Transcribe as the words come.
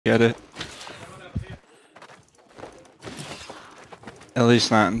Get it. At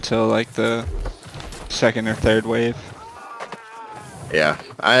least not until like the second or third wave. Yeah,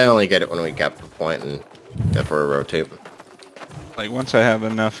 I only get it when we cap the point and therefore rotate. Like once I have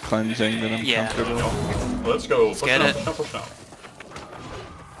enough cleansing that I'm comfortable. Let's go. Let's get it. Push now.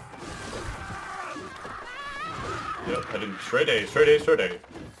 Yep, heading straight A, straight A, straight A.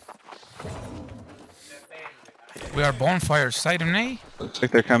 We are bonfire side on A. Looks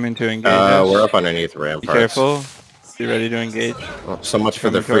like they're coming to engage us. We're up underneath Be ramparts. careful. Be ready to engage. Oh, so much for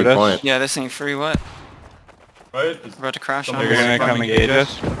the Coming free toward us. point. Yeah, this ain't free. What? Right? We're about to crash on They're gonna us. come engage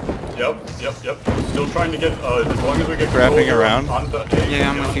us. Yep. Still trying to get, as long as we get Wrapping control around. on the A. Yeah,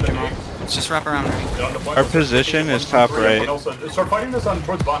 I'm get with you, on the Jamal. A, Let's just wrap around right. get on the point. Our position is top right. Start fighting this on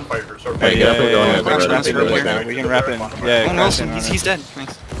towards bonfire. Start Hey, fighting get up Yeah, and go yeah, in yeah. there. Crash Rotate master really here. quick. We can wrap in. Yeah, Owen crash Wilson, in on he's it. dead.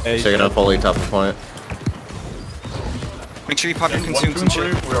 Nice. Yeah, he's Take it dead. up fully top of point. Make sure you pop your 1, 2, consumes and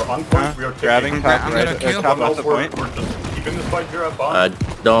shit. 3. We are on point. We are Grabbing taking. top I'm right, gonna kill. top off the point. We're just keeping this fight here at bottom.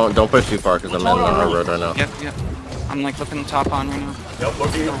 Don't push too far because I'm in the road right now. Yep. I'm like looking top on right now. Yep,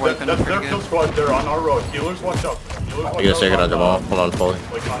 looking. We're wiping That's pretty their kill good. squad. They're on our road. Healers, watch out. Healers, watch You guys take it on Jamal. Hold on fully.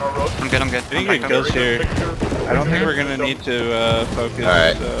 Like on our road. I'm good. I think I'm it back kills up. here. I don't think we're gonna need to focus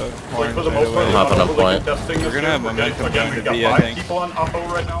Alright. horns For the right most part, away. Hopping on point. We're gonna have momentum Again, going we've to got B, I 5 think. people on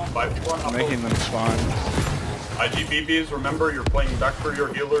Oppo right now. 5 people on Oppo. Making them spawn. IGBBs, remember you're playing back for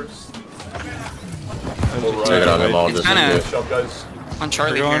your healers. Take it on Jamal. It's Just kinda- Good job, guys. On We're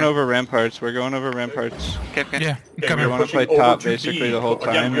Charlie going here. over ramparts. We're going over ramparts. Okay. Yeah, Okay, coming. They want to pushing play top over to basically B. the whole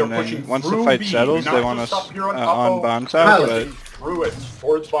Again, time, we are and then pushing once the through fight B. settles, Do they not want just us stop here on on Oppo. bomb side, but Pushing through it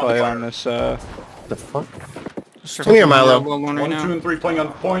towards play bonfire. on this. the fuck? Come Come here, Milo. One right 1, 2, now. and 3 playing on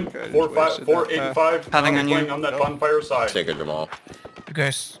point. Okay, 4, just 5, wasted 4, that 8, path. 5. Pathing on you. Playing on that bonfire side. Take it, Jamal. You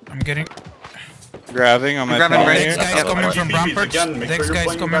guys, I'm getting. Grabbing on my grabbing phone right here. Next guy's Yep. coming from IGBBs, ramparts. again, make Next sure you're guy's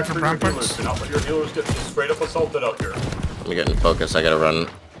playing coming back from for your healers. ramparts. Do not let your healers get straight up assaulted out here. I'm getting focused. I gotta run.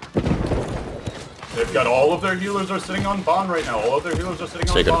 They've got all of their healers are sitting on bond right now. All of their healers are sitting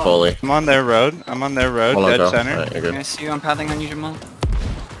on Take it bond. fully. I'm on their road. Hold on, Dead go. center. Alright, you're I good. see you. I'm pathing on you, Jamal.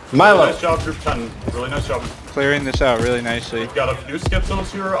 Milo. Nice job, Group 10. Really nice job. Clearing this out really nicely. We've got a few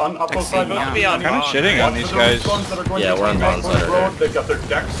schizos here on Uppo side. Yeah. Kind of shitting on these guys. Yeah, we're on bond side road. right They've got their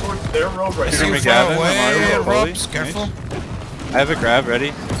decks towards their road right I see Here you we now. got far it. away, I'm on roll, Robs. fully. Careful. I have a grab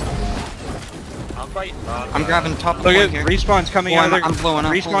ready. I'm grabbing top Look at point here. respawn's coming Oh, out of their. I'm blowing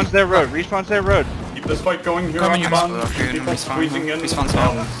up. Respawn's their road. Respawn's their road. Keep this fight going here Coming, on you bond. must- Okay, People respawn, squeezing in respawn's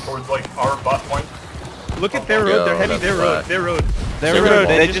down. towards like our bot point. Look at their road, Yo, they're heading that's their road, flat. their road. Their Take it road. up.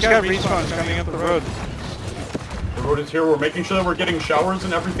 They just got respawns coming up the road. The road is here. We're making sure that we're getting showers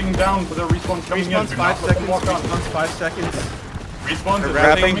and everything down for their respawns coming in. Respawns Do 5 not let them seconds, walk on. respawns 5 seconds. Respawns is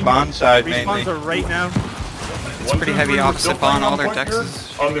Wrapping coming. bond side mainly. Respawns are right now. It's pretty heavy opposite bond. All their decks is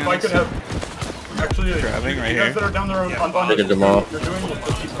If shooting I at could us. have actually, Grabbing you right guys here. that are down there on bond, Take it, Jamal. you're doing is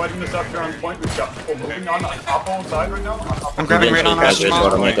just keep fighting this up here on point. We've got people moving on Oppo side right now. I'm grabbing right on us, Guys, I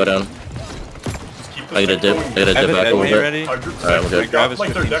Jamal. might go down. Keep I gotta this dip. thing I going. gotta Have dip it back a detonate little bit. ready. Our group Alright, we're six, good. they've got Grab is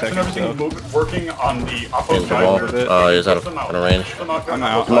like their 15 decks and seconds, everything working on the Oppo And Jamal. side. Oh, he's out of range. I'm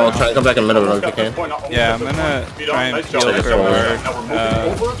out. Jamal, try and come back in the middle if you can. Yeah, I'm gonna try and peel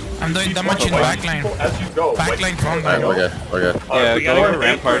for I'm doing damage in backline. Backline, front Alright, line. we're good. We're good. Yeah, go over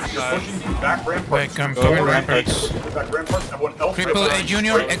ramparts. Wait, come Go over coming. ramparts. Triple A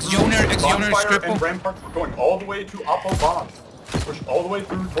junior, X junior, X junior, triple. And ramparts, we're going all the way to Oppo Bond. Push all the way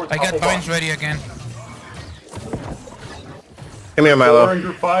through towards I got Oppo binds Bond. ready again. Come here, We're Milo. in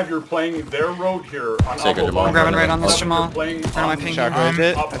group 5, you're playing their road here on Take it, Oppo Jamal. Bond. I'm grabbing right on this, You're Jamal. playing Turn my on ping. Shockwave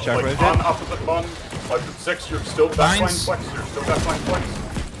it. I Like shockwave on it. opposite bond. Like group 6, you're still backline Binds. flex. You're still backline flex.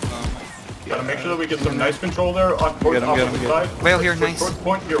 Gotta make sure that we get some nice control there on towards Get him, get him, opposite get side. him. Whale here, Towards nice.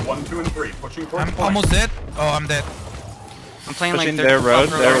 point here, 1, 2, and 3. Pushing towards I'm point. almost dead. Oh, I'm dead. I'm playing like Pushing the their top road,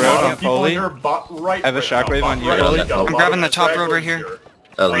 their A road lot on of people Foley. here bot right I have a right now, shockwave bot on you, right. Foley. We've got a I'm lot grabbing of the top stragglers road right here.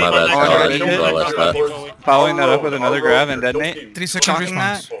 That was my Oh, bad. I Oh, did you it. blow us back. Following that up with another grab and detonate. 3 seconds Chalking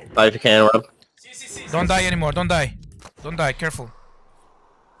response. that. If you can, Rob. Don't die anymore. Don't die. Don't die. Careful.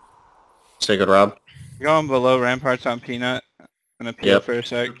 Stay good, Rob. Going below ramparts on Peanut. Gonna peel Yep. for a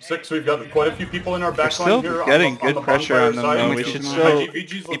sec. Group 6, we've got quite a few people in our We're backline still here. getting on good the pressure bonfire on them side. though. We With should some still IGVGs, let's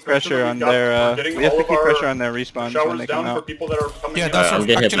make keep sure pressure that on we've got- their. we're getting We have all to of keep our pressure on their respawns when showers they come down for out. people that are coming Yeah, in. that's I'm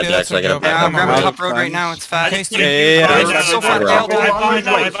getting hit by actually decks, that's I gotta our back job. Yeah, I'm grabbing Out top of road right funds. now. It's fat. Casting. Yeah, So far, Rob.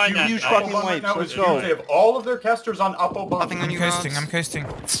 Delta. Huge fucking wipes. Let's go. They have all of their casters on Oppo Bond. Nothing on I'm you, casting. Robs. I'm casting.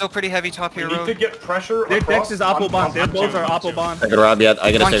 It's still pretty heavy top We here need to road. get pressure Their across decks is Oppo on Bond, their top builds are two. Oppo Bond. Take it, Rob. Yeah,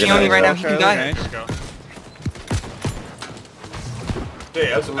 I gotta One take it. Keone right now. Charlie, He can die. nice.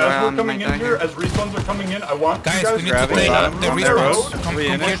 Okay, as we're coming in here, as respawns are coming in, I want Guys, you guys we need to grabbing take bottom the on their respawns. road. Come We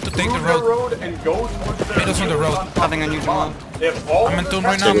in here it? to take the through their road. and go towards their Meet us on the healers road. Nothing on you, Jamal. They have all I'm in of Doom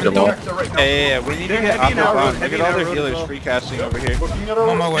their right now, tactics I'm in Doom. correct right now. Yeah, we need to They're get heavy in our up road, on. Look heavy at in all our their road healers as well. free casting over here. Looking at our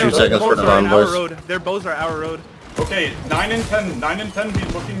On my road. way. 2 seconds for the Bows are bomb, on our boys. road. Their bows are our road. Okay, 9 and 10. 9 and 10 be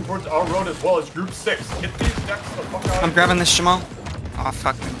looking towards our road as well as group 6. Hit these decks the fuck out. I'm grabbing this, Jamal. Oh,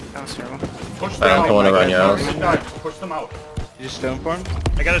 fuck me. That was terrible. Push I them don't out. wanna run Guys, your not house. really die, just push them out. You just stone form?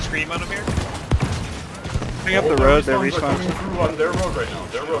 I got a scream on him here. Bring up the All road, their respawns are coming respawns. through on their road right now.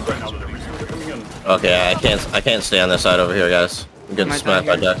 Their road right now. Their respawns are coming in. Okay, I can't stay on this side over here, guys. I'm getting Am I smacked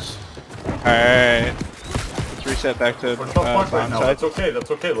by down decks. Alright. Let's reset back to Push the fuck right bomb now. side. That's okay.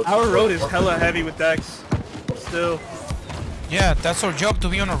 That's okay. Let's Our just road push is the hella heavy with decks. Still. Yeah, that's our job to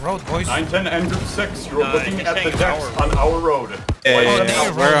be on a road, boys. 9, 10, and group 6. You're looking he's at the saying decks our on our road. Yeah, Wipe yeah, them yeah.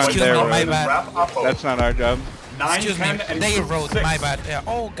 out. We're on Wipe Excuse their me, them out my and bad. wrap up. That's not our job. 9, Excuse 10, me, and they group road, 6. my bad. Yeah.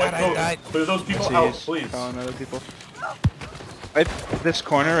 Oh god, I died. Clear those people out, please. Calling other people. Right, this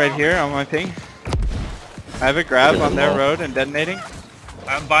corner right here on my ping. I have a grab on their road and detonating.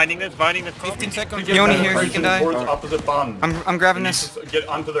 I'm binding this. 15 seconds. Get Yoni here, he penetration can die. towards opposite bond. I'm grabbing You need this. to Get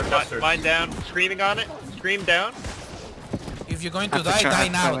onto their testers. Mine down. Screaming on it. Scream down. If you're going to Have to die, try- die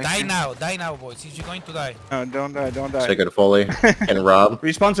have now. to Die like now. Die now, boys. If you're going to die. No, don't die, don't die. Sacred Foley and Rob.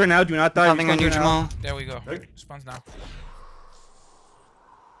 Respawns are now. Do not die. Nothing on Respawns you, are now. Jamal. There we go. Okay. Response now.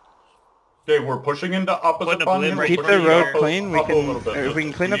 Okay, we're pushing into opposite Putting a bond. blim here. right Keep We're the pushing road up a- clean. We up a can, little bit. if we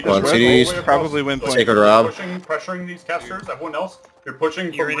can clean up You this need One to road, CDs. push we'll across. probably win Like, points. Sacred Rob. Pressuring these casters. Everyone else, you're pushing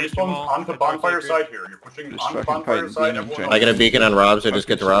from You're in it, respawns Jamal. onto Good bonfire luck, side here. You're pushing Just onto fucking bonfire fighting side. demon Everyone train. I else. get a beacon on Rob, so just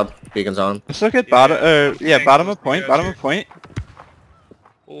get to Rob. Beacon's on. Let's look at bottom, yeah, bottom of point, bottom of point.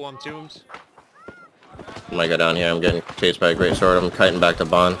 Oh, I'm tombs. I might go down here. I'm getting chased by a great sword. I'm kiting back to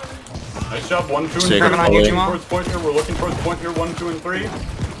Bond. Nice job. 1, 2, and Sacred 3. on you, We're looking Jamal. towards point here. We're looking towards point here. 1, 2, and 3.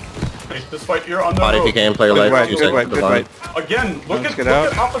 Take this fight here on the Body road. PK, player Good life. white, 2 good seconds white, for the good Bond. white. Again, look Let's at get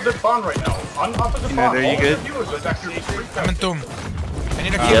out. opposite bond right now. On opposite bond. there, you all good? the healers that's actually free I'm in tomb. I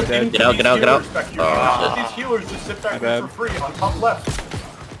need a Yeah. kill. Dead. Get out, get out, get out. All Oh, of these healers just sit back My here bad. for free on top left.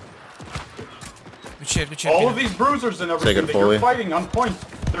 Good shit, good shit. All of Peter. these bruisers and everything Sacred that you're Foley. fighting on point.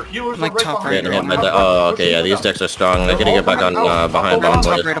 Their healers Like are right top behind right. you. Getting hit by On the. top, Oh, okay, pushing yeah, them these down. decks are strong. I They're gotta all get back on coming out. behind We're on Bond,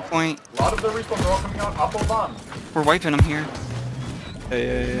 top boys. right of point. A lot of their respawns are all coming out oppo bond. We're wiping them here.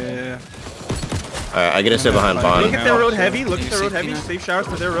 Yeah. Alright, I get to sit behind Look Bond. at their road heavy. Look Do at you their road see heavy. Peanut? Safe showers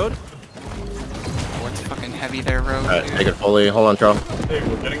to their road. Oh, it's fucking heavy there, road. Alright, Sacred Foley. Hold on, Troll. Hey,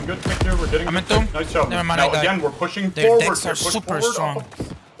 we're getting good pick here. We're getting I'm good in tomb. pick. Nice job. Never mind, I Now died. again, we're pushing Their forward. decks here. are Push super forward, strong.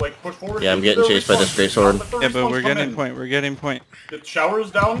 Like push forward. Yeah, I'm Keep getting the chased by this respawns. great sword. Let the Yeah, but respawns we're come getting in. point, we're getting point. Get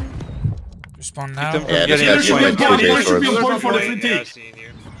showers down. Respawn them now. from Yeah, this getting guy's point. shooting two great swords. Point for the free Yeah, take. seeing you.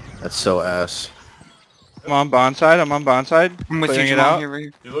 That's so ass. I'm on bond side, I'm on bond side. I'm with you, Clearing it Jamal. out. Here, right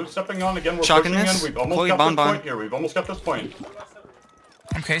here. You're stepping on again. We're Shocking pushing this. in. We've almost Chloe, got Bon this Bon. point here. We've almost got this point.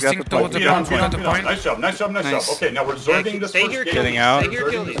 I'm casting the towards the Feet on, point. feet on, The feet on. point. Nice job, nice job, nice Nice. job. Okay, now we're zerging this stay first here, gate. Getting out. Stay here,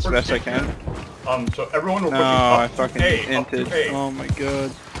 Zerging kill this these. As first best I gate can. here. So everyone will No, push I up fucking to A, up to inted. A. Oh my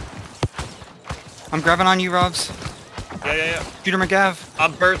god. I'm grabbing on you, Robs. Yeah. Shooter McGav.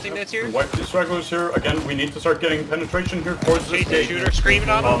 I'm bursting this here. Wipe these stragglers here. Again, we need to start getting penetration here towards this Chase the gate. shooter. Screaming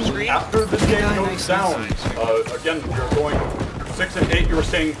on him. Scream. After this gate Yeah, goes nice, down, nice. again, you're going 6 and 8. You were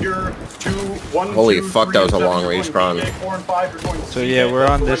staying here. 2, 1, Holy 2, fuck, 3, that was a and 7, long you're range going spawn. B gate, 4 and 5. You're going So C yeah, gate, we're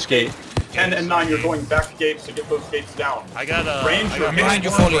that's on the this right gate. 10 and 9, you're going back gates to get those gates down. I got a. Range, you're I'm behind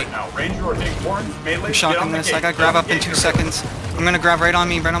hitting you horns fully. right now. Range, you are hitting horns. Melee, I'm get shocking on the this. gate. I got Get grab on up the in gate. 2 seconds. I'm gonna grab right on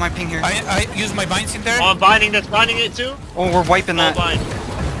me, right on my ping here. I use my binds in there. Oh, I'm binding this. Binding it too. Oh, we're wiping All that. bind.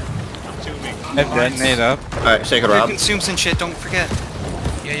 I'm tombing. I detonate up. Alright, Sacred Your Rob. consumes and shit, don't forget.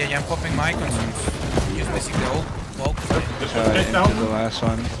 Yeah. I'm popping my consumes. Use basically the old bulk. This one's gate Into down. the last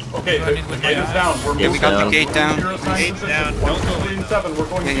one. Okay, Do I the need with gate my is eyes? down. We're Yeah, we got the down. gate down. Gate's down. 1, 2, 3, and 7. We're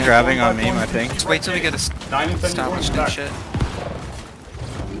going Yeah, to yeah. Grabbing on me, I think. Let's wait till we get 9 and 10 established going and back. shit.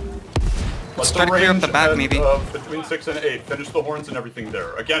 Let's try to clear up the back, range maybe. between 6 and 8. Finish the horns and everything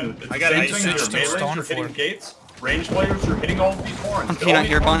there. Again, it's I the got same ice thing. now. You're Just melees, stone you're hitting for. gates. Range players, you're hitting all of these horns. I'm Get all Peanut these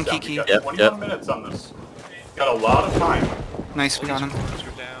here, horns Bon, down. Kiki. You got Yep, 21 yep. minutes on this. Got a lot of time. Nice, we got him.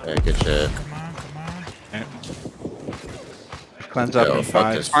 Yeah, good shit. Come on. Cleanse up Yo, in fuck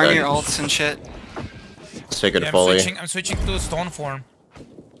 5. this. Arm your ults and shit. Sacred Yeah, Foley. I'm switching to stone form.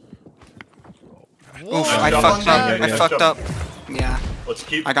 Oof, Nice I job fucked on up. that. I Nice fucked job. up. Yeah. Let's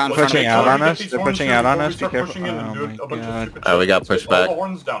keep. I got in let's front of make you. sure we on get us. these They're horns pushing here out on before we us. Be start careful. pushing in and Oh do my a bunch of God. stupid Alright, we shit. got Let's pushed get all back. the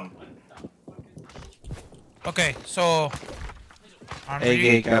horns down. Okay, so. I'm A ready.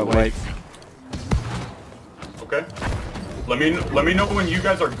 gate got wiped. Okay. Let me know when you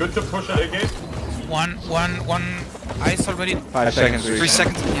guys are good to push at a gate. One Ice already. 5 seconds. 3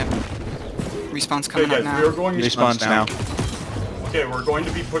 seconds. Yeah. Respawn's Okay, coming up guys, we are now. going. Respawns now. Okay, we're going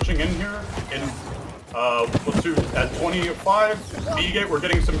to be pushing in here in. Let's do at 25. B gate, we're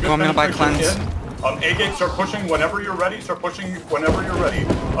getting some good I'm gonna buy penetration cleanse. in. A gate, start pushing whenever you're ready. Start pushing whenever you're ready.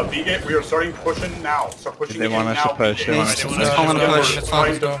 B gate, we are starting pushing now. Start pushing They in want us now. to push. B They gate. want us to He's push. calling a Yeah, push. we're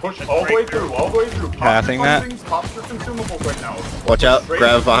trying to push all the way through, all the way through. Pop Passing your that. cleansings, Pop your consumables right now. Watch out. Straight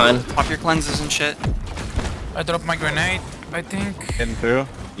Grab into behind. Pop your cleanses and shit. I dropped my grenade, I think. Getting through.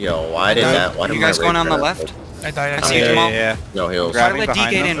 Yo, why did that? Why did You my guys going rig on the grab? left? I died. I see see you, Yeah, Jamal. yeah, No heals. Grabbing let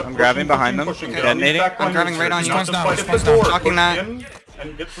behind D-gate them. in. I'm grabbing behind them. Get on these Detonating. back I'm grabbing right on you. Just Respawn's down, fight at the respawn's door, down. Talking push that. in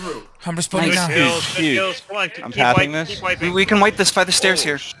And get through. I'm respawning Nice. now. Kills, Huge. kills. Come on, I'm keep tapping wiping, this. keep wiping. We can wipe this by the stairs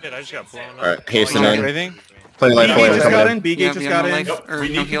here. Shit, I just got blown up. Alright, hasten Not in. raving. Play light B point. gate just Coming got in. in. B Yeah, gate just we got have no in. life. Or We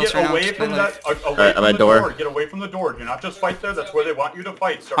no need to heals get right now. away Just from play that. life. Away Alright, I'm from at the door. door. Get away from the door. Do not just fight there. That's where they want you to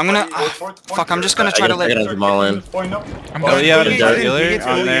fight. Start I'm gonna. fighting towards point Fuck, I'm here. just gonna try to I gotta let. Jamal in. I'm Oh going. yeah, B the gate's dark in, dealer B gate's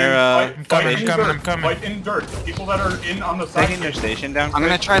on in. their I'm coming, I'm coming, I'm coming. Fight in dirt. People that are in on the side. taking their station down. I'm gonna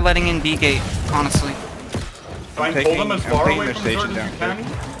quick. try letting in B gate. Honestly. Try and pull them as I'm far taking away their from dirt station as you down, can.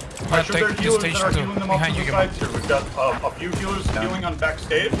 I'll Make sure take they're the healers that station are too. healing them up Behind to you, the Jamal. sides here. We've got a few healers healing on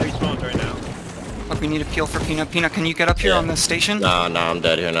backstage. Respawns right now. Look, we need a peel for Peanut. Peanut, can you get up here Yeah. on the station? No, I'm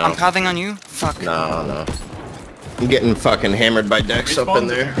dead here now. I'm pathing on you. Fuck. No. I'm getting fucking hammered by Dex up in Respawns,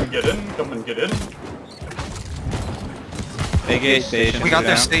 there. if you can get in, come and get in. Big A station. We got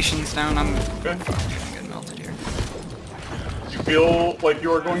their down. stations down. I'm Okay. getting melted here. You feel like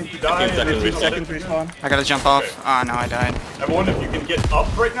you are going to die. 15 seconds, 3 seconds respawn. I gotta jump off. Okay. Ah, no, I died. Everyone, if you can get up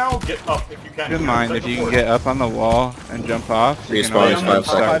right now, get up if you can. Good mind if you can get up on the wall and jump off. You can Respawn always is Play on 5 the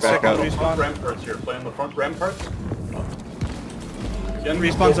start seconds. back up. front ramparts here. Play on the front ramparts. Again,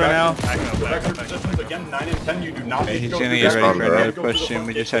 Respawns go are back now. to- Go back to your positions. Again, 9 and 10. You do not Okay, need to he's go gonna through get the ready Respawns for are another up. Go to push the soon. front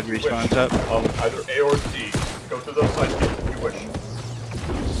We gate just had if you wish. respawns up. Either A or C. Go to those side gates if you wish.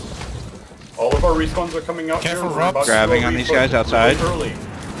 All of our respawns are coming out Careful, here. We're Rob. about to Grabbing go on these respawn guys outside. Early.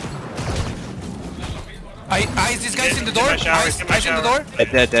 Ice, these guys in the door. Get my shower, Ice, get my ice in the shower.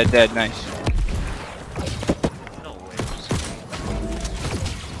 door. Dead. Nice.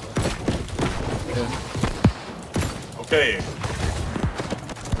 Okay.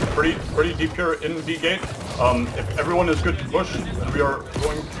 Pretty deep here in the gate. If everyone is good to push, then we are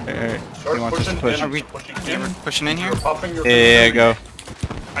going to Alright, start he wants us to pushing push. in. Are we- Pushing Yeah, in. we're pushing in here. You're popping your Yeah, finger. go.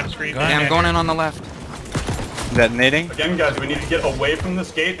 I'm screaming. Go Yeah, I'm going in on the left. Detonating. Again, guys, we need to get away from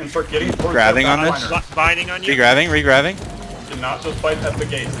this gate and start getting towards Grabbing the on this? backliners. Binding on you. Regrabbing. Do not just fight at the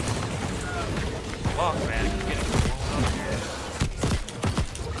gate. Fuck, man.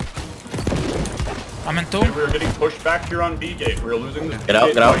 I'm in Okay, two. we are getting pushed back here on B gate. We are losing this Get out,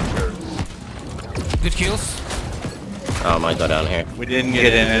 gate get out. fight here. Good kills. Oh, I might go down here. We didn't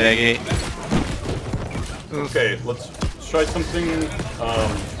get in at that gate. Okay, let's try something.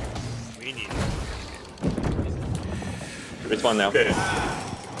 We need. Respawn now. Okay.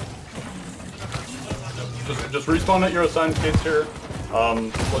 Just respawn at your assigned gates here.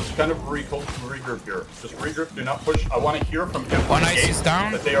 Let's kind of regroup here. Just regroup. Do not push. I want to hear from every One ice gate is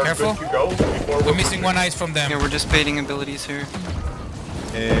down. that they are Careful. good to go before We're missing one ice from Yeah, them. we're just baiting abilities here. I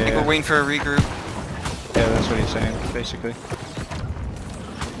think we're Yeah, waiting for a regroup. that's what he's saying, basically.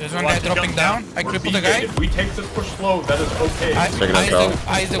 There's one guy dropping down. I We're crippled the B gate. guy. If we take this push slow, that is okay. Second and go.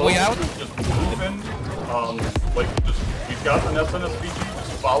 Ice the way out. Just move in. We've got an SNSVG.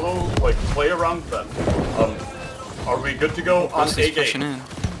 Just follow, play around that. Are we good to go on Ghost A is gate? pushing in.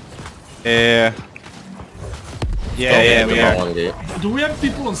 Yeah, we Good are. ball on gate. Do we have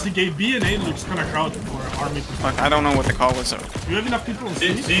people on C gate? B and A looks kind of crowded for army. Fuck, I don't know what the call was though. Do you have enough people on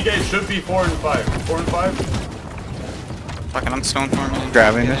C, C? C gate should be 4 and 5. 4 and 5? Fucking, I'm stone farming. and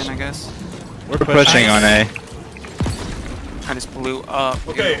Grabbing get this. in, I guess. We're pushing on A. I just blew up.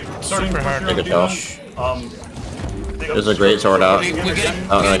 Okay, starting Super to hard. push Take here on it B1. There's a great sword out. We're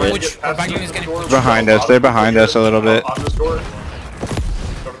getting. Oh, no, We're wait. getting our Viking is getting pushed. Behind us, they're behind us a little bit. On this door.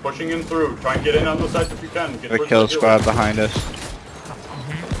 Start pushing in through. Try and get in on the sides if you can. Get The towards kill healer. squad behind us.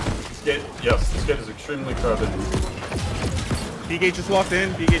 This gate, yes, this gate is extremely crowded. B gate just walked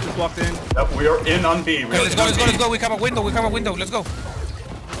in. B gate just walked in. Yep, we are in on B. We Okay, are let's in go, on let's go, B. let's go. We have a window. Let's go.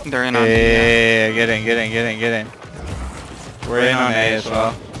 They're in on. Yeah, get in. We're in on A as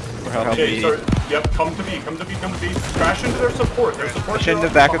well. We're helping Okay, B. sorry. Yep, come to B. Crash into their support. Their support. Push into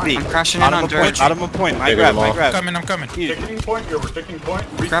the back of B. I'm crashing in on dirt. Out of a point. My Take grab. them all. I'm coming. Huge. Ticking point here. We're ticking point.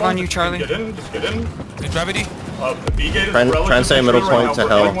 Grab on you, Charlie. Get in. Just get in. Good gravity. The B gate is Try and relatively stay middle secure right point now. to We're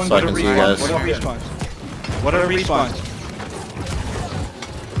hell getting one so I to can see you respawn. guys. What are respawns? What are respawns?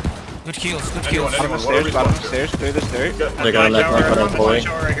 Good kills. Anyone, Bottom anyone, of what are stairs, bottom of respawns? stairs, through the stairs. Got- Take on that Shower, one I'm on the boy.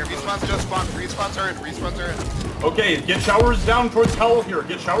 shower right here. Respawns just spawned. Respawns are in. Respawns are in. Okay, get showers down towards hell here.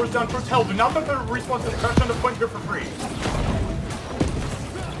 Get showers down towards hell. Do not let the responses crash on the point here for free.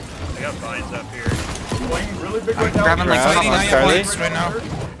 I got vines up here. Playing really big right now. grabbing like Grab Fighting on I Charlie. am right now.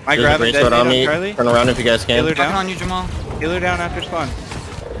 I There's a grab a great dead sword on on me. Charlie. Turn around if you guys can. Healer Grabbing down. on you, Jamal. Healer down after spawn.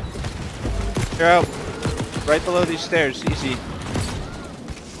 You're out. Right below these stairs. Easy.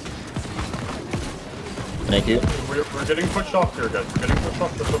 Thank you. We're getting pushed off here, guys. We're getting pushed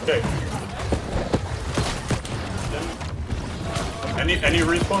off. That's okay. Any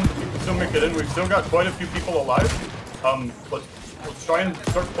respawns? We can still make it in. We've still got quite a few people alive. Let's try and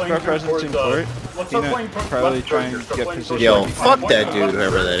start playing Our presence towards. in port. Let's start Peanut playing towards probably left try here. and Start get playing position. towards Yo, left. fuck Point that on dude, left.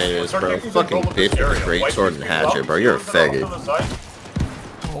 whoever that is, Start bro. taking Fucking control of this bitch with a area. great Wipe sword these and people hatchet, out. bro. You're a Those that are off faggot. to the side.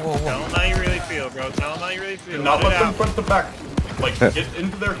 Whoa. Tell them how you really feel, bro. Tell them how you really feel. Do not Let let it them out. push the back. Like, get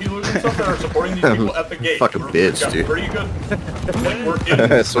into their healers and stuff that are supporting these people at the gate. Fucking We've bitch, got dude. pretty good. Like, we're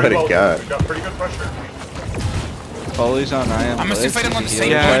in I swear pretty to well. God. We've got pretty good pressure. Foley's on I am. I'm still fighting on the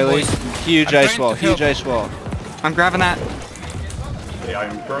same Yeah, point, Charlie. boys. Huge I'm ice trying wall. to Huge help. ice wall. I'm grabbing that. Okay,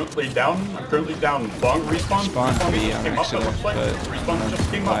 I'm currently down. Long respawn. Spawn Respawn B just on came up, it accident, looks like. but Respawn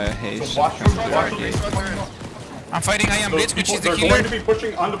just came via up. haste So watch and the comes respawn back coming up. I'm fighting I am Those Blitz, which people, is the they're going killer. to be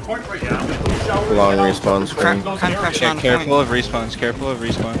pushing on the point right now. Those showers Long get out. respawn screen. Those Kind of areas. pressure on the Careful point. of respawns. Careful of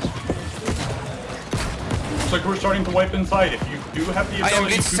respawns. Looks like we're starting to wipe inside. If you do have the I am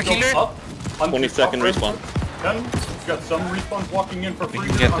ability Blitz, to the jump killer. up, onto 20-second top respawn. Then you've got some respawns walking in for free can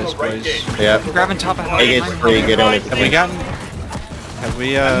here get on this, the right boys. gate. Yeah. Respawns are Grabbing walking top in of for They free. get free, get on it. Have we gotten? Have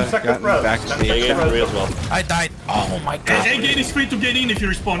we 10 second gotten res, 10 backstage? second They get res. free as well. I died. Oh my god. A gate is free to get in if you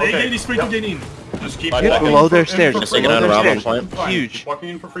respawn. Okay, A gate is free yep. to get in. Just keep Get walking below their in stairs. for Just free. take it on Below Rob their on stairs. point. Fine. Huge. Keep walking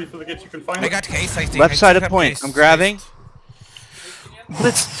in for free through the gates you can find. I got haste, I think. Left I side still of have point. haste. I'm grabbing.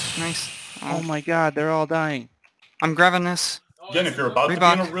 Blitz. Nice. Oh my god, they're all dying. I'm grabbing this. Again, if you're about to be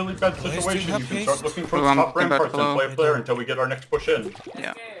in a really bad situation, you can start looking for Oh, the I'm top back ramparts and below. play a player until we get our next push in.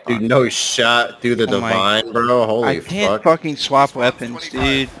 Yeah. Dude, no shot through the Oh my- divine, bro. I Holy can't fuck. fucking swap weapons,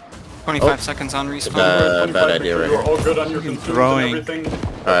 dude. 25 seconds on respawn. Bad idea right You're here. all good on your consumes throwing. and everything.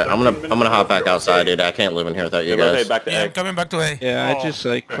 Alright, I'm gonna hop back outside, dude. I can't live in here without you Rotate guys. back to Yeah, I'm egg. coming back to A. Yeah, Oh, I just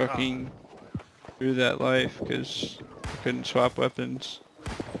like okay. fucking threw that life because I couldn't swap weapons.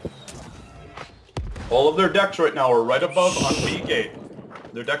 All of their decks right now are right above on B gate.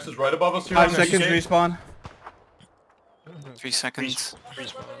 Their decks is right above us here 5 on B seconds gate. respawn. 3 seconds.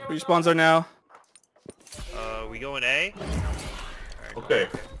 Respawns are now. We going A? Okay,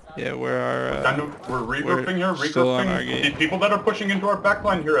 Yeah, where are kind of, we're regrouping here, still on our regrouping. gate. The people that are pushing into our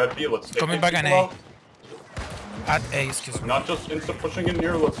backline here at B, let's take Coming these back on people A. out. At A, excuse me. Not just insta pushing in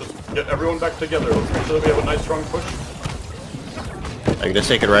here, let's just get everyone back together. Let's make sure that we have a nice strong push. I can just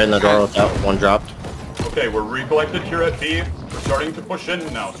take it right in the door without one dropped. Okay, we're recollected here at B. We're starting to push in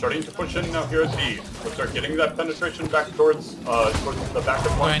now. Here at B. Let's start getting that penetration back towards the back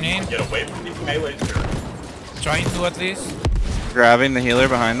of one. Going in. Get away from these melees here. Trying to at least. grabbing the healer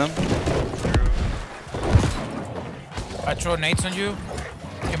behind them? I throw nades on you.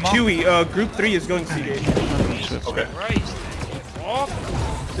 Come on. Chewy, group 3 is going C gate. Okay. Christ. Oh,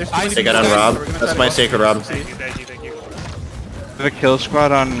 There's too I many Take it people on there, Rob. so we're gonna That's try my to- sacred Rob. thank you, thank you, thank you. We have a kill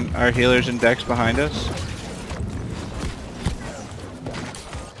squad on our healers and decks behind us.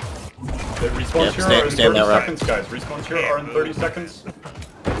 The respawns Yep, here stay- are in stay in 30 that route. seconds, guys. Respawns here are in 30 seconds.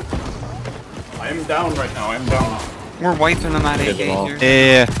 I am down right now. I am down. We're wiping them at A Get them all. gate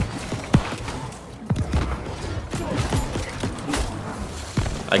here. Yeah.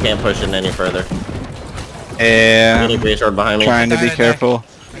 I can't push it any further. Yeah. Any base sword behind me. Trying to Die, be die. careful.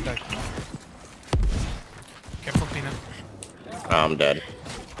 I died. Careful, Peanut. Oh, I'm dead.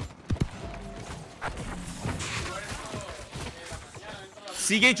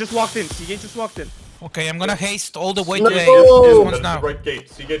 C gate just walked in. C gate just walked in. Okay, I'm gonna haste all the way No! to A. This This That one's is the now. right gate.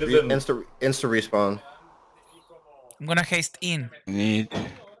 Seagate is in. Insta respawn. I'm gonna haste in. Need.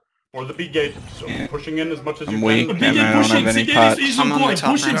 Or the B gate. So pushing in as much as you I'm can. weak The B and gate I don't pushing. have any C gate pots. is I'm on on the point.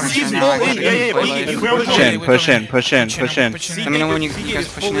 top Push in, ramp C right gate. now. in. Yeah, yeah, Push push in. in. Push in, push in, push in, push in. Let me know when you guys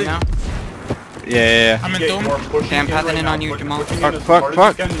pushing in now. Yeah. I'm in Seagate, Doom. more pushing Okay, I'm in pathing right in now. on you, Push- Jamal. pushing in Fuck, as fuck, hard as you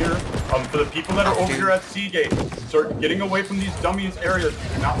fuck. can here. For the people that are over Dude. here at Seagate, start getting away from these dummies areas.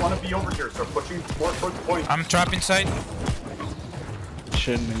 You do not want to be over here. Start pushing more towards the point. I'm trapped inside.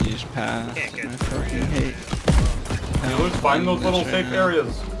 Shouldn't have used pass. I Can't get fucking hate. Healers, find those little Right safe now.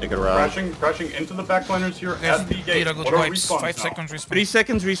 areas. Take it around. Crashing into the backliners here Guys, at B need gate. a good What are wipes. respawns 5 now? seconds respawn. 3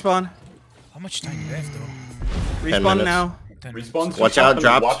 seconds respawn. How much time you have though? Respawn minutes. now. 10 minutes. Respawns Watch just out, happened.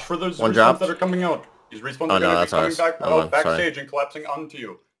 dropped. Watch for those One respawns dropped. that are coming out. These respawns Oh, are no, going to be that's coming ours. back Oh, sorry. backstage and collapsing onto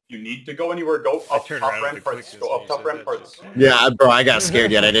you. If you need to go anywhere, go up turned top around with the ramparts. quickness Go when up you top said that, ramparts. Yeah, bro, I got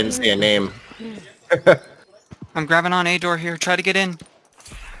scared yet. I didn't see a name. I'm grabbing on A door here. Try to get in.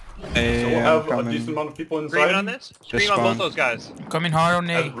 Hey, So we'll I'm have a coming. decent amount of people Screaming inside. on this? Scream on both spawn. those guys. Coming hard on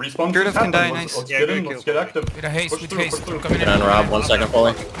A. Respawn Gerda just can die, happened. nice. Let's Yeah, get good in. kill. Let's get active. With a haste, Push with through, haste. push through. I'm coming Get in. on Rob, 1 second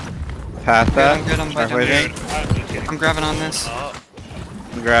fully. Past that. I'm good, I'm Start good, I'm waiting. Dude, I'm just kidding. I'm grabbing on this.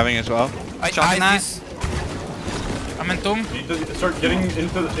 I'm grabbing as well. Shocking that. This. I'm in tomb. Need to start getting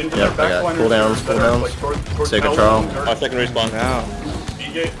into their Yep, I got backliners cooldowns, that are, like, towards Take L control. and dirt. Second respawn. Wow.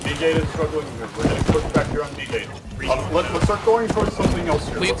 B-gate is struggling here. We're getting pushed back here on B-gate. Let's start going towards something else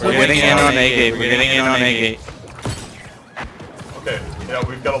here. We- We're getting in on A gate. We're getting in on A gate. Okay, yeah,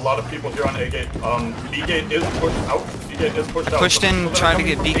 we've got a lot of people here on A-gate. B-gate is pushed out. B-gate is pushed out. Pushed in, People that are tried to coming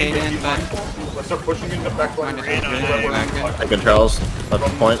get from B-gate A-gate, in, be but- mindful. Let's start pushing into backline. Take controls.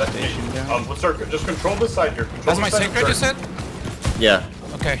 Left point. Let's start, just control this side here. Control That's my this side secret, you first. said? Yeah.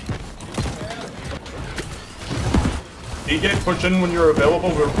 Okay. B-gate, push in when you're available.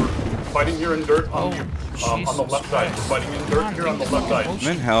 We're fighting here in dirt on, Oh, on the Jesus left side. We're fighting in dirt here on the left side. I'm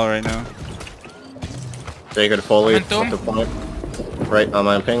in hell right now. Sacred fully. Momentum. Left point. Right on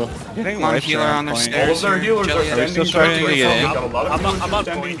my ping. Getting Come on, life healer share on their point. stairs. All of their here. healers are Jelly. standing still dirt starting to right get now. in. We've got a lot of I'm healers up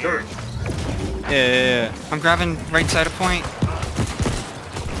standing point dirt. Yeah. I'm grabbing right side of point.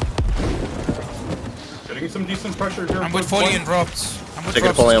 Getting some decent pressure here. I'm with towards Foley point. and drops. I'm with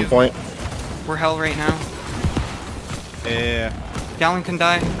Sacred drops. fully on excuse point. We're hell right now. Yeah. Gallon can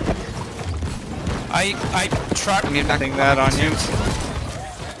die. me. I track. I need back. Think that on you.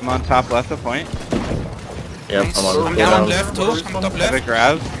 I'm on top left of point. Yep, Nice. I'm on I'm Down cooldown. left too. I'm top Have a left.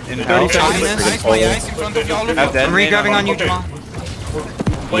 grab. In hell. Eyes, my eyes in front of y'all. Have dead I'm main regrabbing on you, Okay.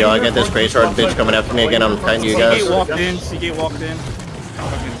 Jamal. Yo, I get this gray sword bitch coming after me again. I'm fighting you guys. Seagate walked in. Seagate walked in.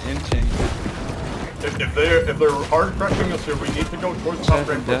 Fucking inching. If they're hard crushing us here, we need to go towards top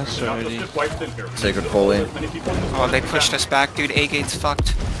right deaths first. Not already. just get wiped in here. Sacred fully. As many people as Oh, possible. they pushed us back, dude. A gate's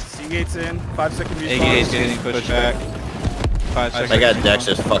fucked. Seagate's in. 5-second respawn. A gate's getting pushed back. 5 seconds. I got Dex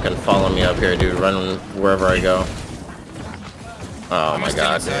just fucking following me up here, dude. Running wherever I go. Oh my still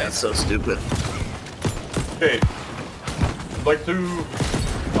god, inside. dude, that's so stupid. Okay. I'd like to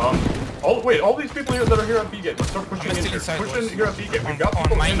all these people here that are here at B-gate, let's start pushing I'm in still here. inside, Push in boys. here at B-gate. We've On, got on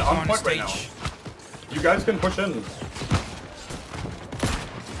people main, in on on point right now. stage. You guys can push in.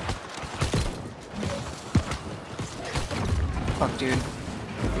 Fuck, dude.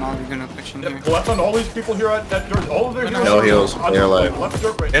 I'm already gonna push in here. Left on all these people here at dirt. All of their heroes No are heals, on they're the alive. left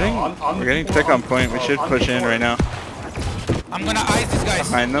dirt right Getting, now. On we're the getting people thick on point. We should on push the in floor. right now. I'm gonna ice these guys.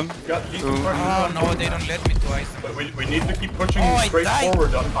 Behind them. We've got decent Ooh. pressure Oh on no, they don't let me to ice them. But we need to keep pushing Oh, I straight died.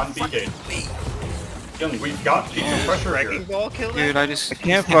 forward on B-gate. Again, we've got decent pressure Wrecking here. ball killer? Dude, I just... I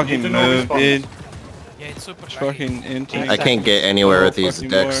can't Need fucking to know move, respawn. dude. Yeah, it's super It's laggy. fucking inching. I can't get anywhere with these Fucking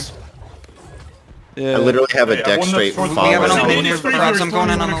decks. Yeah. I literally have a Okay, deck one straight that's towards- We have an following opening me. here for grabs. I'm going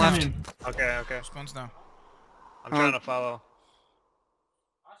in on the left. Okay, okay. Response now. I'm trying to follow.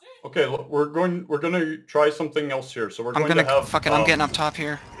 Okay, look, we're gonna try something else here. So we're I'm going gonna... to have Fucking, I'm getting up top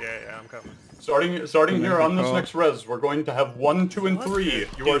here. Yeah, I'm coming. starting here on this call. next res. We're going to have 1, 2, and 3.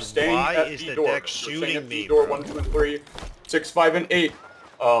 You are Dude, staying why at is B the door. deck You're staying shooting at B me, door bro? 1, 2, and 3. 6, 5, and 8.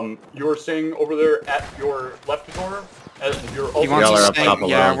 You are staying over there at your left door. And you're also wants Y'all us are up staying- top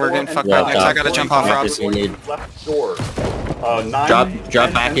yeah, alone. we're getting fucked You're up up next. I top. gotta jump off Drop Rob. if you need. Left door. 9, Drop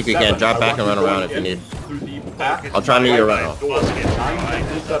 10, back and if you can. 7. Drop I back want and run you around going if you in need. through the back I'll try to meet you right around. 9, 10,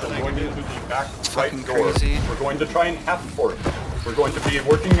 and 7 going into the back fucking right door. crazy. We're going to try and half fort. We're going to be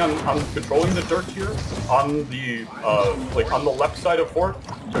working on controlling the dirt here on the like on the left side of fort.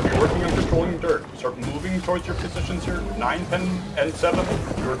 So if you're working on controlling dirt, start moving towards your positions here. 9, 10, and 7.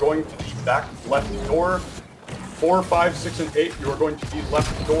 You are going to the back left door. 4, 5, 6, and 8. You are going to the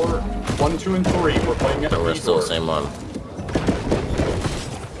left door. 1, 2, and 3. We're playing at So we're B still door. the same one.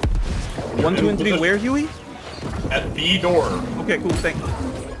 1, 2, and 3. Where, Huey? At B door. Okay, cool. Thanks.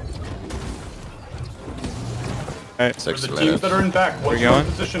 Alright. For 6 the teams minutes. that are in back, once We're you're in going?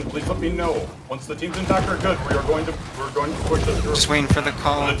 position, please let me know. Once the teams in back are good, we're going to push this through. Just waiting for the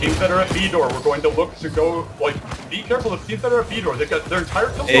call. For the teams that are at B door, we're going to look to go, like, be careful. The teams that are at B door, they've got their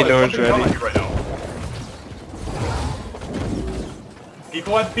entire kill A squad door's is fucking down ready. on you right now.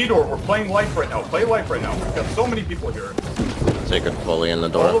 People at B door, we're playing life right now. Play life right now. We've got so many people here. Sacred fully in the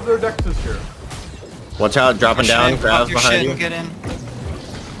All door. of their decks is here. Watch out, dropping down. Pop Grabs your shit behind and you. get in.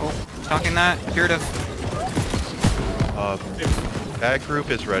 Oh, talking that. Here to... That group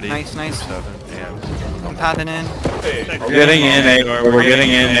is ready. Nice, nice. 7 and I'm pathing in. Hey, We're getting in, A-door. We're getting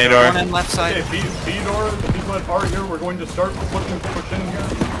in, One A-door. in left side. Okay, B door, the people that are here, we're going to start pushing in here.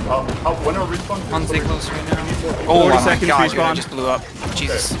 When are respawns? One's stay close right now. 40 Oh my seconds god, dude, I respawn. just blew up.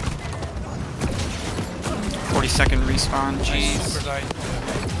 Jesus. 40 40-second respawn. Jeez. Super died.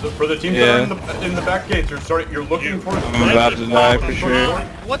 For the teams that are in the back gates, you're looking for. I'm about to die for sure.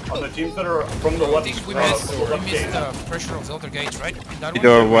 What? On the teams that are from the I left. think we from missed, the left gate. the pressure of the other gates, right? That one?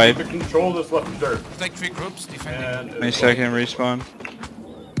 Door wipe. To control this left dirt. It's like 3 groups defending. And My second respawn.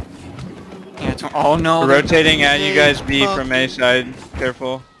 Yeah, oh no. We're rotating at you guys B from A side.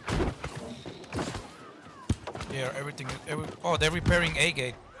 Careful. Yeah, everything. Oh, they're repairing A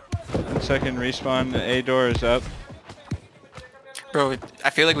gate. Second respawn. The A door is up. Bro, I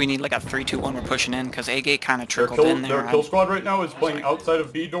feel like we need like a 3-2-1. We're pushing in because A gate kind of Their trickled in kill, there. their kill squad right now is playing outside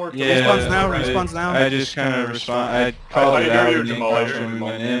of B door. Yeah, Respawns now, respawns now. I just kind of respond. I called I it hear out you, when Jamal, I hear you, we Jamal.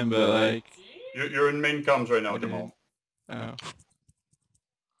 went in, but like, You're in main comms right now, Jamal. oh.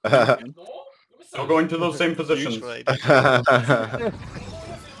 So going to those same positions. Usually.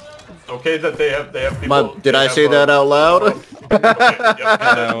 Okay, that they have people. Did I say that out loud? Okay, yep,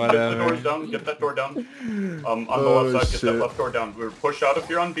 get the whatever. doors down. Get that door down. On the left side, get that left door down. We're pushed out if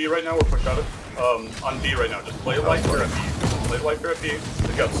you're on B right now. We're pushed out of on B right now. Just play like you're at B. Play like you're at B.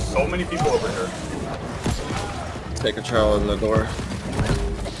 They've got so many people over here. Take control in the door.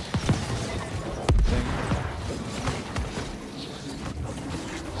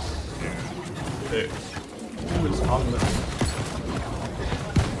 Okay. Who is on this?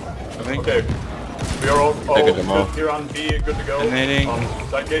 I think Okay. We are all Take it, Jamal. good here on B, good to go. Donating.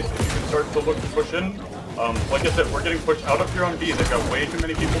 That case, if you can start to look to push in. Like I said, we're getting pushed out of here on B. They've got way too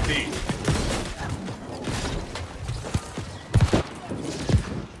many people B.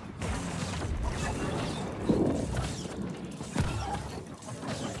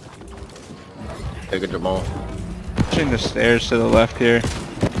 Take it, Jamal. pushing the stairs to the left here.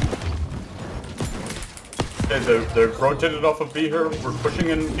 Okay, they've rotated off of B here. We're pushing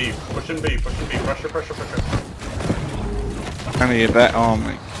in B. Pushing B. Pushing B. Pressure, pressure, pressure. Trying to get back. Oh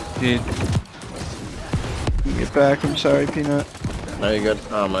my, dude. Get back. I'm sorry, Peanut. No, you're good.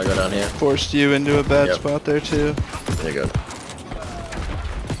 Oh, I'm gonna go down here. Forced you into a bad Yep. spot there too. You're good.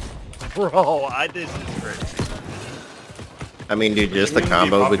 Bro, this is great. I mean, dude, just the Pop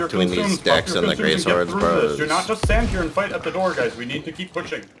combo your between consumes, these pop decks your and the Grey consumes and get Swords, through bro, this. Do not just stand here and fight at the door, guys. We need to keep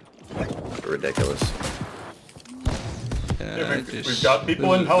pushing. is ridiculous. Yeah, We've got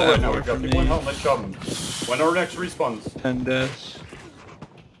people in hell right now. We've got people in hell. Let's shove them. When our next respawns? 10 deaths.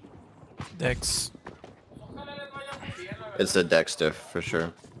 Dex. It's a deck stiff, for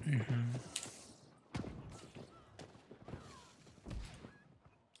sure.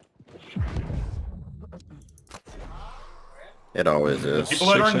 It always is. People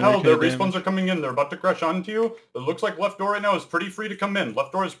that are in hell, their 600k respawns are coming in. They're about to crash onto you. It looks like left door right now is pretty free to come in.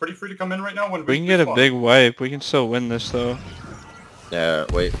 Left door is pretty free to come in right now when We can get a big wipe. We can still win this though. Yeah,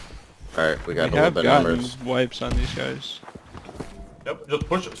 wait. Alright, we got a We little have bit gotten numbers. wipes on these guys. Yep, just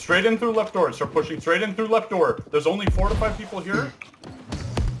push straight in through left door. Start pushing straight in through left door. There's only 4 to 5 people here.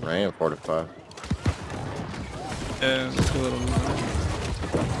 I am 45. Yeah, it's a little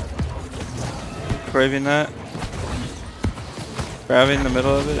craving that. Grabbing the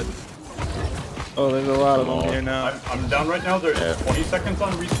middle of it. Oh, there's a lot of them here now. I'm down right now. There's Yeah. 20 seconds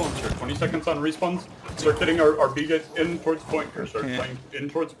on respawns here. 20 seconds on respawns. Start getting our B guys in towards point here. Start Okay. playing in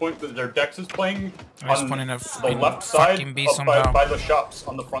towards point. Their Dex is playing I on spawned in a the in left side fucking B up somehow. by the shops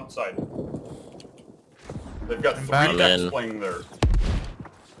on the front side. They've got 3 back. decks I'm in. playing there.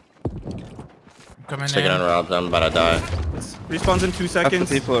 Coming Sticking on in. Robs, I'm about to die. Respawns in 2 Got the seconds.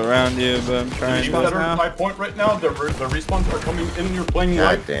 people around you, but I'm The trying people that to. are now. in high point right now, the respawns are coming in. You're playing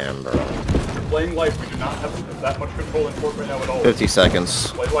God life. damn, bro. You're playing life. We do not have that much control in fort right now at all. 50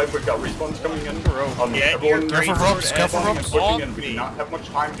 seconds. Play life. We've got respawns coming in. Yeah, Everyone you're Careful ropes, careful spawning and ropes. pushing in. We do not have much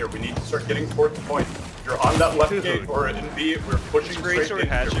time here. We need to start getting towards the point. If you're on that left gate or in B, we're pushing straight in.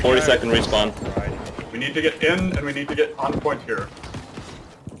 here. 40-second respawn. We need to get in and we need to get on point here.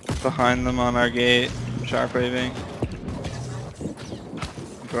 Behind them on our gate. Sharp waving.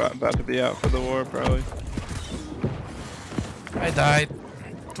 About to be out for the war, probably. I died.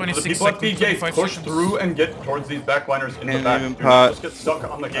 The 26 people at B seconds, gate 25 push seconds. through and get towards these backliners in the Can't back. even Do not pot. just get stuck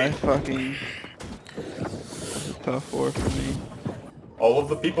on the I gate. fucking... Tough war for me. All of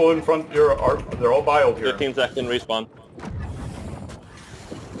the people in front here they're all biled here. 15-second respawn.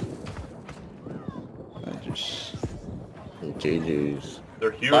 I just... GG's.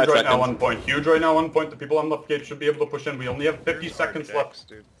 They're huge 5 right now seconds. on point. Huge right now on point. The people on left gate should be able to push in. We only have 50 seconds left.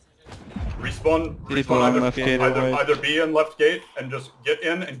 Dude. Respawn. People Respawn on either, left gate are either, wiped. either B and left gate and just get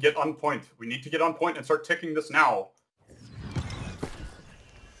in and get on point. We need to get on point and start ticking this now.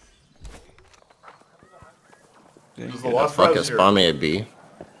 This is the last Fuck it, res here. spawn me a B.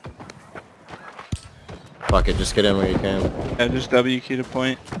 Fuck it, just get in where you can. Yeah, just WQ to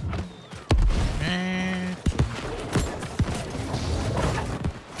point.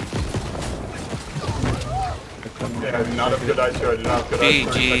 Yeah, I do not have good eyes here. I do not have good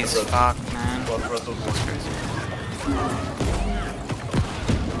eyes. GG's, fuck, man. That's crazy.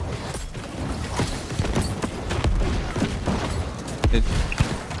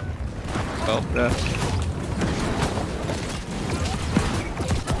 Well,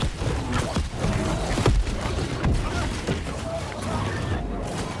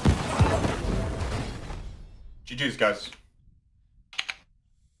 GG's, guys.